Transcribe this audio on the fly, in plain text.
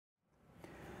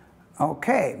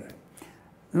Okay,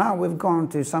 now we've gone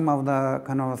to some of the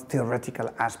kind of theoretical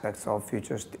aspects of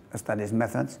future studies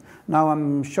methods. Now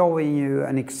I'm showing you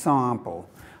an example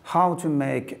how to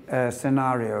make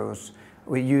scenarios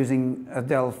with using a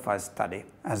Delphi study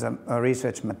as a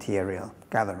research material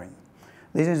gathering.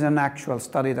 This is an actual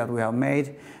study that we have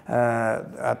made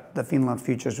at the Finland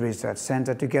Futures Research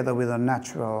Center together with the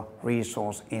Natural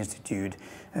Resource Institute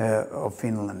of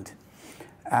Finland.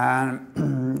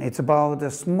 And it's about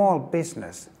a small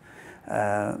business,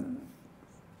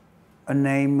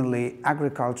 namely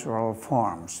agricultural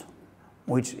farms,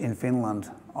 which in Finland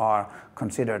are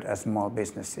considered as small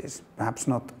businesses. Perhaps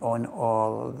not in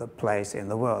all the places in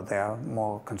the world, they are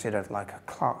more considered like a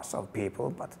class of people,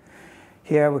 but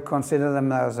here we consider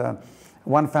them as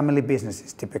one-family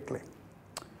businesses typically.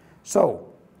 So,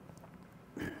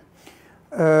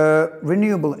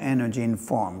 renewable energy in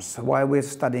farms, why we're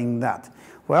studying that?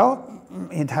 Well,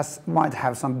 it might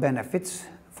have some benefits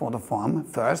for the farm.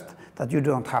 First, that you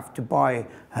don't have to buy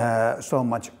so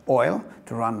much oil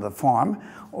to run the farm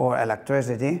or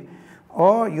electricity,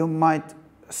 or you might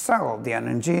sell the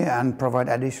energy and provide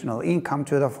additional income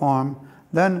to the farm.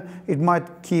 Then it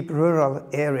might keep rural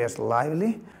areas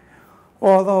lively,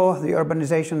 although the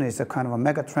urbanization is a kind of a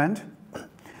mega trend,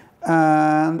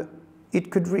 and it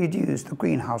could reduce the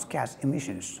greenhouse gas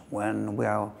emissions when we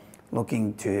are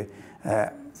looking to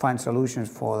find solutions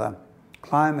for the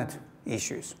climate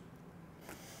issues.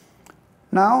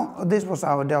 Now, this was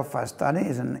our Delphi study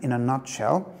in a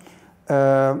nutshell.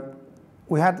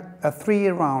 We had a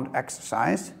 3-round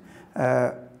exercise.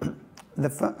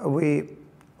 We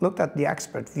looked at the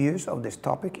expert views of this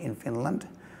topic in Finland.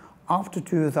 After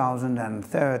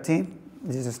 2030,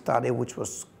 this is a study which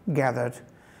was gathered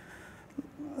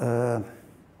a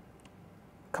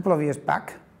couple of years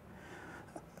back.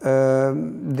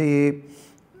 The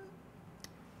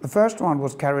first one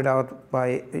was carried out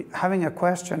by having a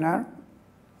questionnaire,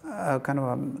 kind of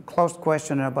a closed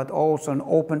questionnaire, but also an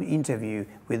open interview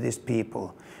with these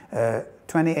people.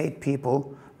 28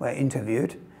 people were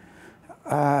interviewed.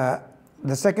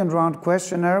 The second round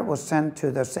questionnaire was sent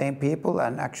to the same people,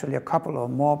 and actually a couple of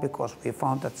more because we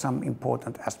found that some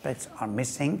important aspects are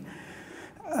missing.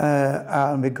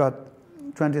 And we got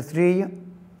 23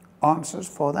 answers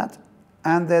for that.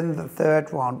 And then the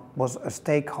third one was a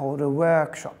stakeholder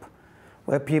workshop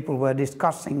where people were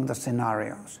discussing the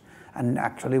scenarios and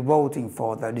actually voting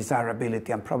for the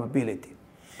desirability and probability.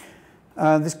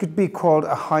 This could be called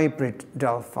a hybrid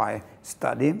Delphi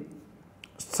study,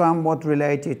 somewhat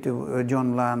related to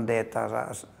John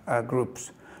Landeta's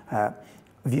group's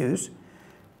views.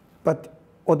 But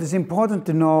what is important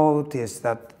to note is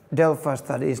that Delphi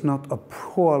study is not a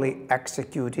poorly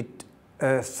executed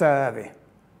survey.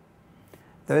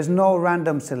 There is no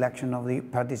random selection of the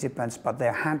participants, but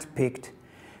they're handpicked.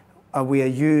 We are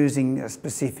using a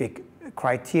specific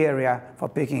criteria for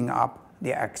picking up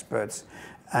the experts,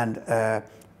 and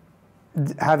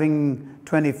having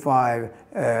 25,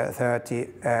 30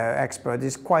 experts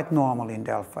is quite normal in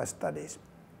Delphi studies.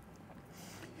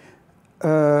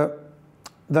 The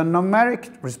numeric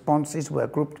responses were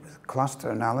grouped with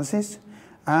cluster analysis,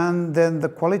 and then the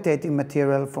qualitative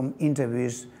material from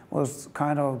interviews was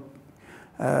kind of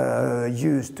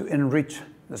used to enrich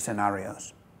the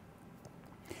scenarios.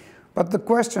 But the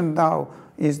question now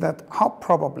is that how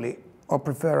probably or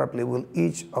preferably will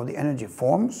each of the energy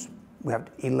forms, we have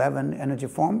 11 energy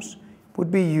forms, would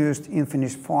be used in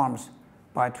Finnish farms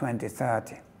by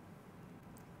 2030.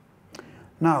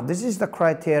 Now, this is the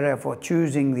criteria for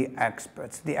choosing the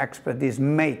experts, the expertise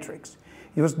matrix.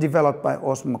 It was developed by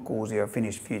Osmo Kuusi, a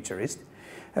Finnish futurist.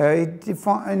 It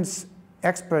defines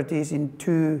expertise in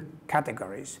 2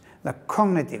 categories. The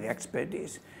cognitive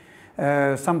expertise,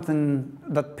 something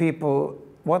that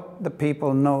what the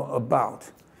people know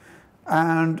about.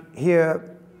 And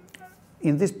here,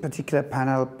 in this particular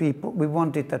panel, we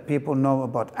wanted that people know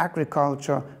about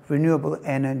agriculture, renewable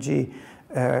energy,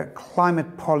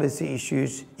 climate policy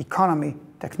issues, economy,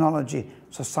 technology,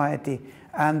 society,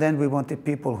 and then we wanted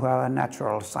people who have a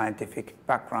natural scientific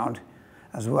background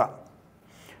as well.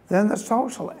 Then the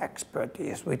social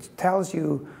expertise, which tells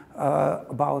you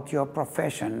about your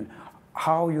profession,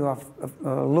 how you have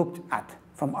looked at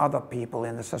from other people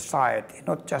in the society,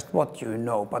 not just what you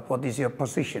know, but what is your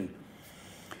position.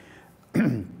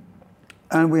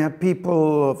 And we have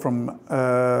people from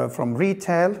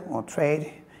retail or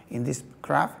trade in this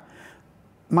graph,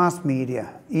 mass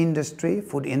media, industry,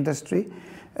 food industry,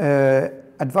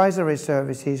 advisory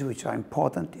services, which are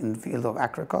important in the field of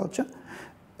agriculture,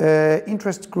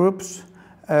 interest groups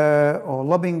or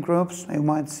lobbying groups, you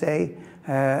might say,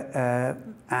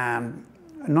 and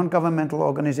non-governmental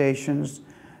organizations,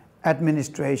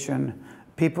 administration,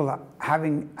 people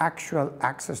having actual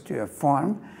access to a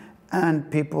farm,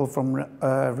 and people from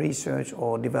research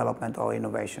or development or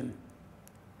innovation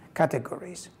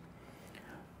categories.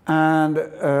 And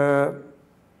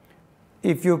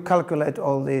if you calculate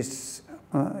all this,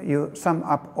 you sum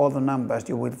up all the numbers,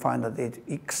 you will find that it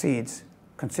exceeds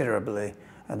considerably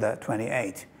the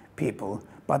 28 people.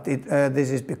 But this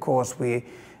is because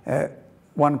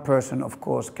one person, of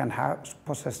course, can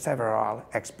possess several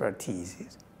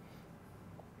expertises.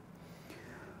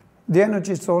 The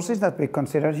energy sources that we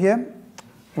considered here,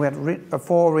 we had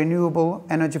 4 renewable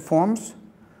energy forms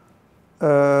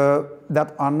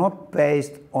that are not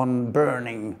based on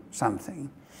burning something.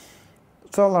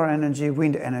 Solar energy,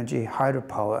 wind energy,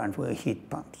 hydropower, and heat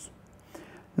pumps.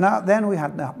 Now then we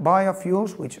had the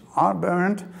biofuels, which are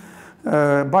burned,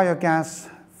 biogas,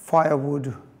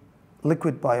 firewood,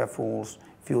 liquid biofuels,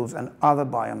 and other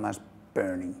biomass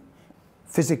burning.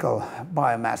 Physical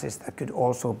biomasses that could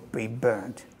also be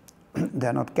burned.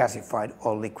 They're not gasified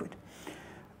or liquid.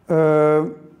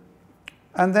 And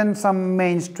then some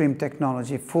mainstream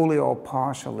technology, fully or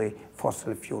partially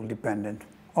fossil fuel dependent.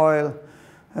 Oil,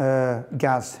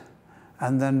 gas,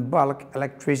 and then bulk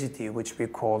electricity, which we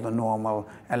call the normal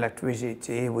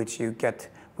electricity, which you get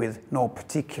with no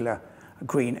particular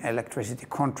green electricity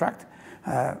contract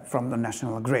from the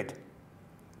national grid.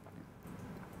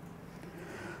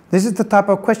 This is the type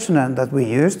of questionnaire that we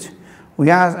used. We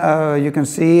asked, you can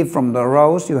see from the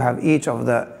rows, you have each of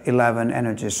the 11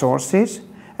 energy sources.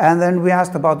 And then we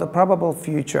asked about the probable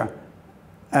future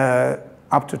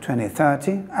up to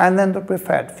 2030, and then the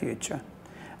preferred future.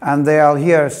 And they are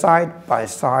here side by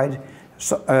side,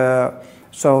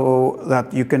 so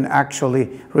that you can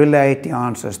actually relate the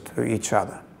answers to each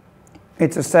other.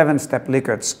 It's a 7-step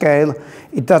Likert scale.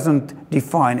 It doesn't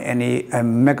define any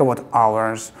megawatt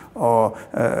hours or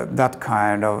that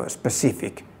kind of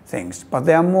specific things, but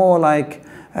they are more like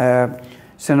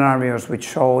scenarios which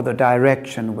show the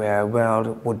direction where the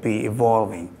world would be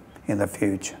evolving in the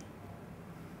future.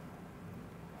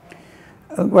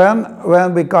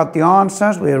 When we got the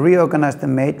answers, we reorganized the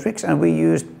matrix and we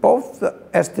used both the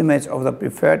estimates of the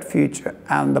preferred future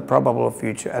and the probable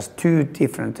future as two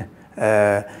different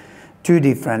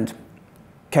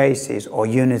cases or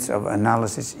units of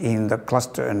analysis in the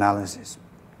cluster analysis.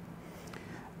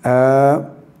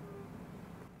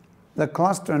 The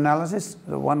cluster analysis,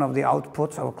 one of the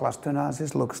outputs of cluster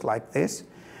analysis looks like this.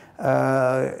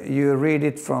 You read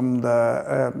it from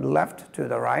the left to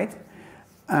the right,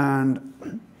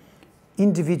 and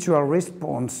individual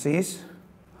responses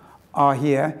are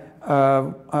here.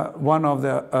 One of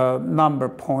the number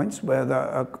points where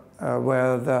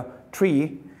the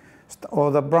tree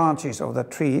or the branches of the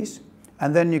trees,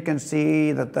 and then you can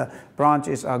see that the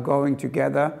branches are going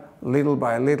together little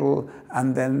by little,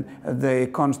 and then they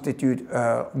constitute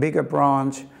a bigger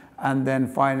branch, and then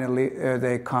finally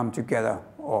they come together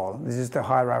all. This is the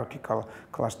hierarchical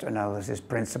cluster analysis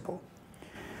principle.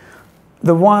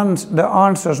 The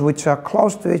answers which are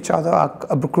close to each other are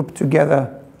grouped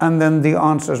together, and then the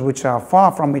answers which are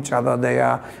far from each other, they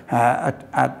are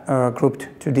grouped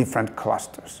to different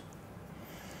clusters.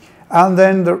 And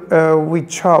then we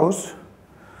chose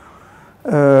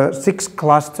 6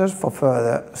 clusters for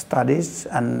further studies,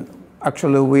 and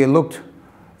actually we looked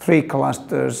 3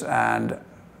 clusters and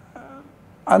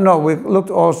we looked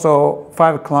also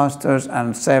 5 clusters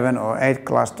and 7 or 8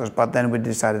 clusters, but then we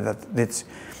decided that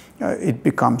it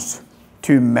becomes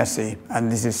too messy,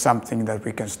 and this is something that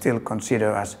we can still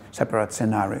consider as separate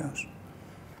scenarios.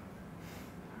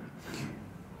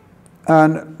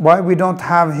 And why we don't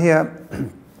have here,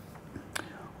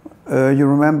 you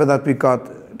remember that we got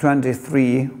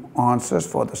 23 answers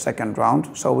for the second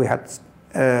round, so we had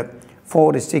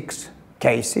 46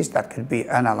 cases that could be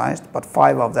analyzed, but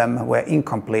 5 of them were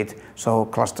incomplete, so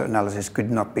cluster analysis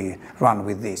could not be run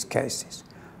with these cases.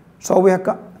 So we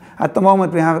have at the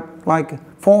moment we have like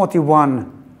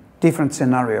 41 different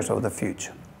scenarios of the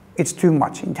future. It's too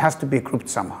much, it has to be grouped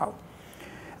somehow.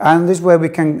 And this way we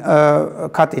can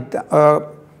cut it,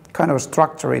 kind of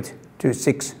structure it to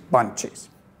 6 bunches.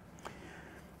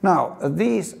 Now,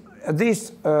 this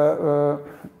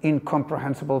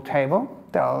incomprehensible table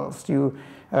tells you,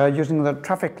 using the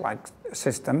traffic light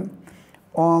system,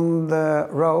 on the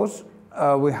rows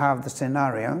we have the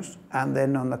scenarios, and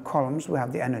then on the columns we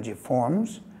have the energy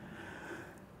forms.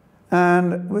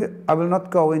 And I will not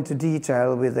go into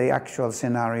detail with the actual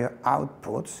scenario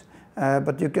outputs,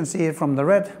 but you can see from the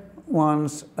red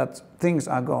ones that things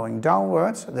are going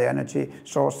downwards, the energy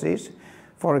sources.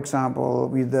 For example,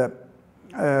 with the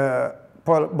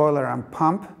boiler and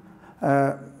pump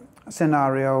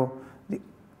scenario,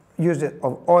 use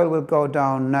of oil will go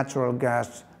down, natural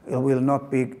gas it will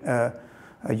not be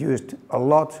used a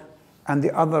lot, and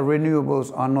the other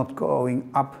renewables are not going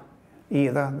up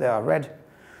either, they are red.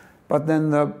 But then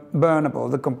the burnable,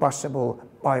 the combustible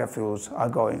biofuels are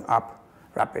going up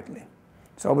rapidly.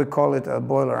 So we call it a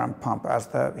boiler and pump, as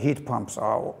the heat pumps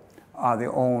are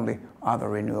the only other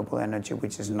renewable energy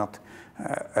which is not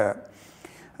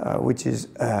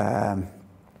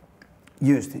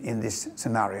used in this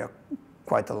scenario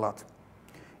quite a lot.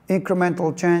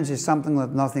 Incremental change is something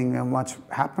that nothing much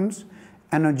happens.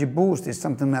 Energy boost is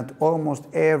something that almost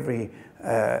every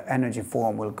energy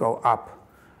form will go up.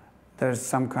 There's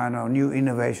some kind of new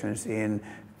innovations in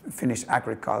Finnish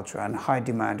agriculture and high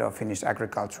demand of Finnish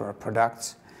agricultural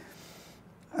products.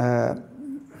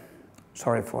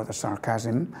 Sorry for the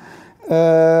sarcasm.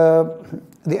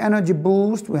 The energy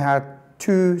boost, we had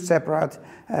two separate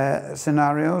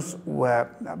scenarios where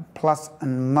plus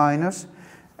and minus,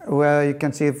 where you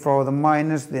can see for the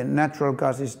minus the natural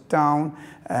gas is down,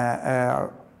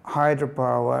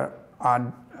 hydropower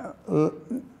are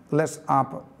less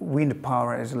up, wind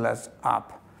power is less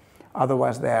up.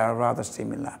 Otherwise they are rather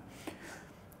similar.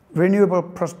 Renewable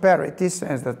prosperity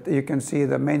says that you can see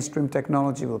the mainstream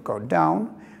technology will go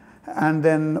down and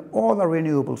then all the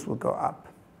renewables will go up.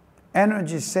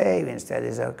 Energy save instead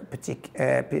is a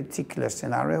particular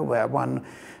scenario where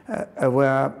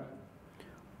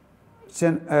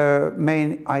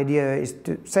main idea is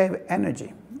to save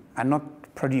energy and not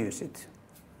produce it.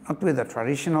 Not with the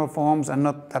traditional forms and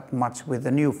not that much with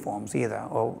the new forms either,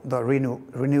 or the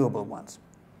renewable ones.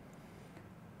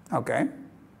 Okay.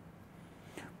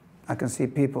 I can see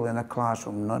people in the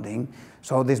classroom nodding,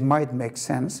 so this might make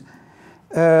sense.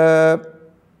 I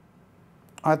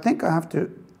think I have to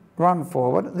run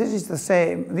forward. This is the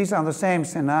same, these are the same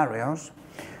scenarios.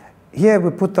 Here we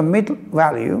put the middle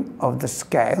value of the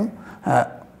scale,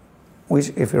 which,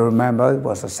 if you remember, it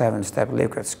was a 7-step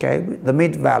Likert scale. The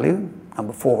mid value,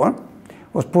 number 4,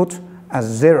 was put as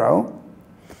 0.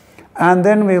 And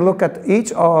then we look at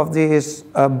each of these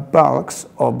bulks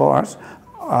or bars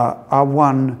are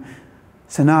one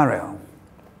scenario.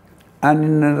 And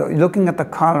in, looking at the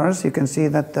colors, you can see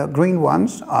that the green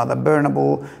ones are the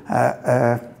burnable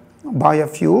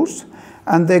biofuels,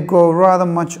 and they go rather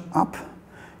much up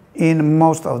in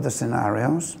most of the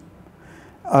scenarios.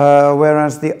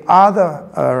 Whereas the other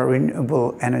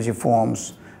renewable energy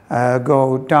forms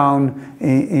go down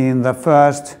in the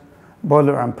first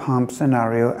boiler and pump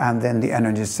scenario and then the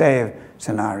energy save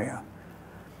scenario.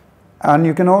 And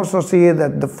you can also see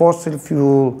that the fossil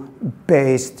fuel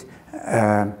based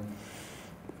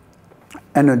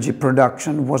energy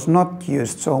production was not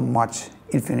used so much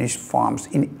in Finnish farms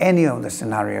in any of the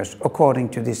scenarios according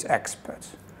to these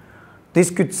experts. This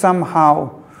could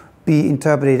somehow be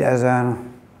interpreted as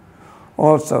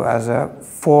also as a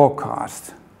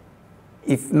forecast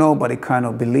if nobody kind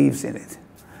of believes in it.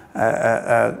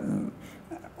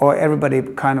 Or everybody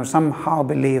kind of somehow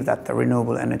believe that the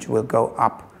renewable energy will go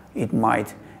up, it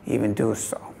might even do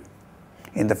so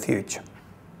in the future.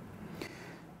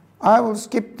 I will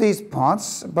skip these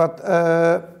parts, but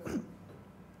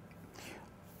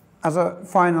as a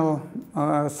final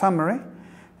summary,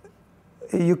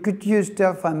 you could use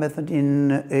Delphi method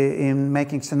in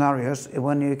making scenarios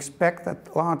when you expect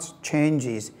that large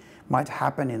changes might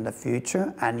happen in the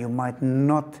future and you might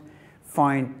not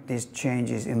find these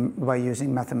changes by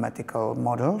using mathematical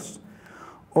models,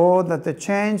 or that the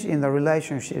change in the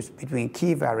relationships between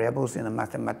key variables in a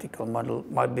mathematical model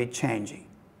might be changing.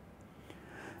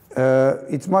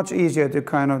 It's much easier to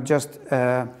kind of just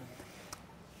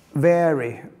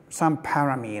vary some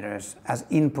parameters as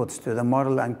inputs to the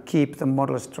model and keep the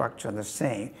model structure the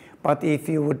same. But if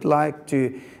you would like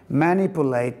to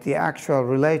manipulate the actual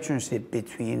relationship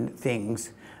between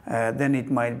things, then it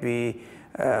might be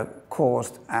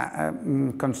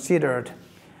considered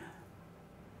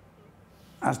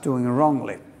as doing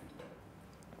wrongly,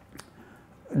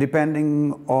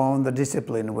 depending on the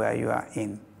discipline where you are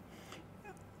in.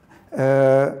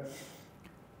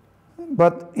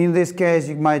 But in this case,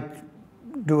 you might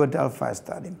do a Delphi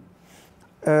study.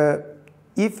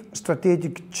 If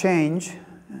strategic change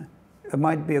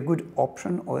might be a good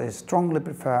option or is strongly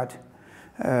preferred,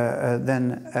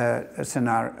 then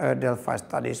Delphi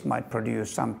studies might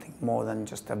produce something more than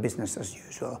just a business as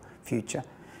usual future.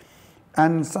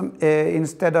 And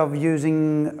instead of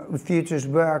using futures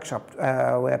workshop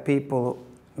where people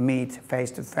meet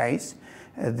face to face,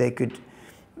 this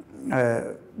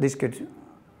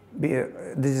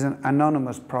is an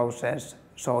anonymous process,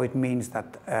 so it means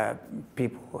that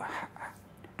people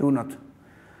do not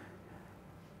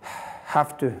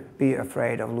have to be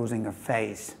afraid of losing a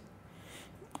face.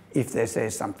 if they say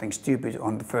something stupid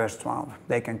on the first round,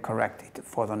 they can correct it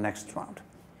for the next round.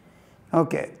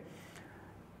 Okay,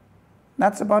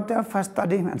 that's about Delphi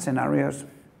study and scenarios.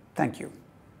 Thank you.